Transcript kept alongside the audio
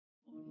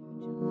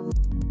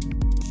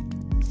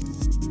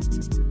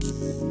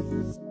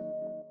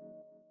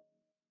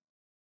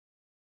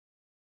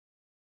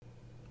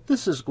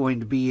This is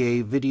going to be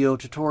a video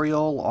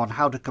tutorial on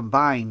how to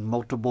combine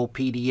multiple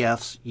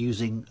PDFs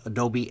using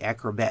Adobe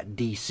Acrobat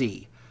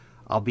DC.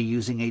 I'll be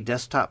using a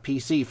desktop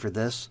PC for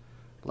this.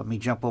 Let me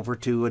jump over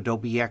to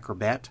Adobe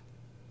Acrobat.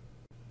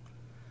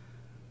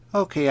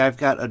 Okay, I've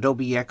got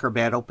Adobe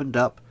Acrobat opened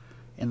up,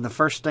 and the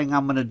first thing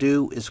I'm going to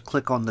do is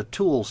click on the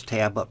Tools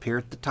tab up here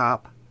at the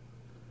top.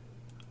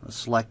 I'll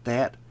select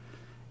that,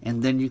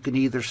 and then you can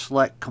either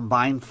select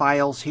Combine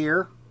Files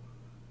here,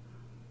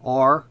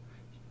 or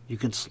you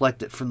can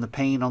select it from the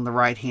pane on the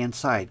right hand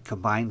side,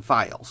 Combine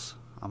Files.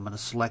 I'm going to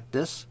select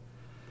this,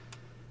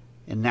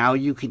 and now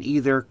you can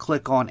either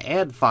click on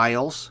Add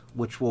Files,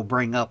 which will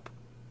bring up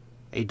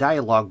a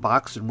dialog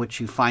box in which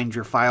you find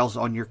your files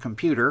on your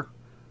computer,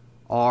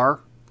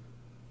 or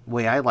the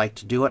way I like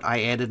to do it,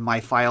 I added my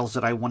files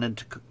that I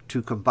wanted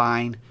to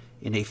combine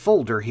in a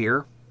folder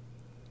here,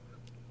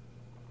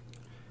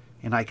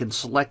 and I can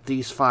select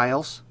these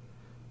files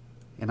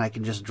and I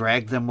can just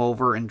drag them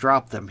over and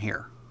drop them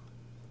here.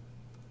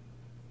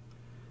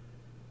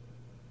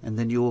 And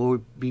then you will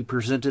be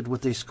presented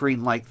with a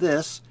screen like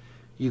this.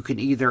 You can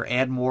either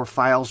add more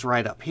files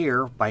right up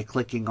here by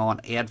clicking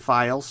on Add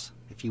Files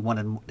if you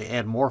wanted to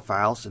add more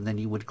files, and then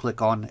you would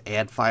click on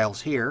Add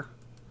Files here,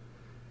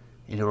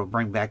 and it will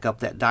bring back up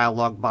that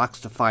dialog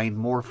box to find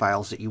more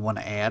files that you want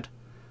to add.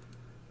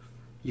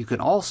 You can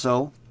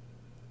also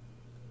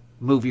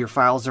move your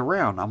files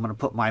around. I'm going to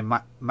put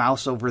my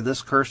mouse over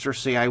this cursor.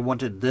 Say I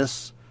wanted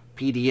this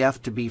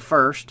PDF to be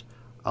first.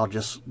 I'll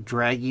just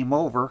drag him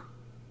over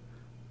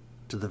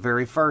to the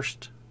very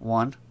first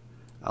one.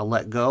 I'll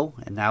let go,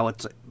 and now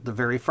it's the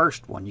very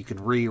first one. You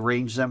can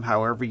rearrange them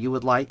however you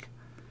would like.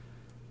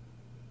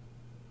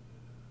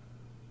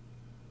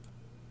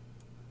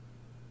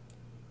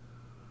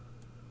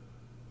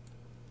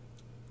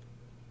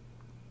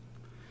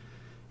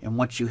 And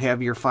once you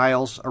have your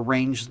files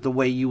arranged the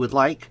way you would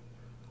like,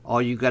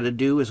 all you got to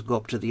do is go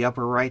up to the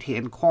upper right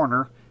hand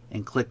corner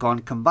and click on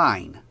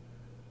Combine.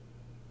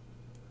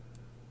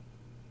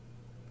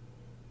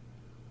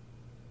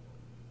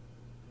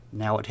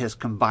 Now it has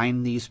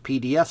combined these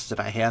PDFs that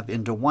I have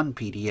into one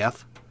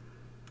PDF.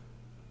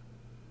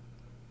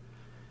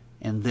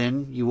 And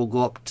then you will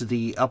go up to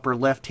the upper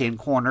left hand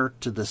corner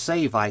to the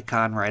Save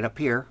icon right up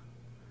here.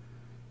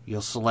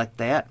 You'll select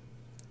that,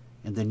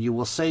 and then you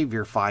will save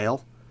your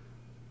file.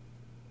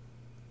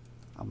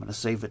 I'm going to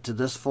save it to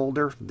this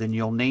folder. Then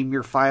you'll name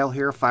your file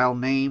here, file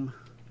name.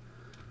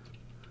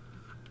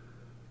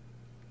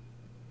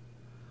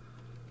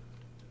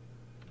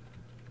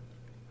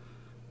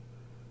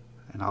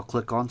 And I'll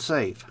click on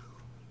Save.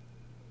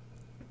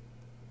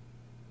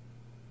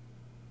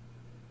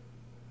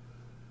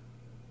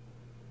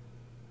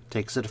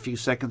 Takes it a few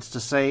seconds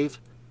to save,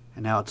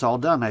 and now it's all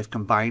done. I've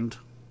combined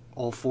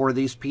all 4 of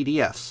these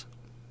PDFs.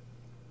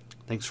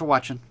 Thanks for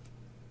watching.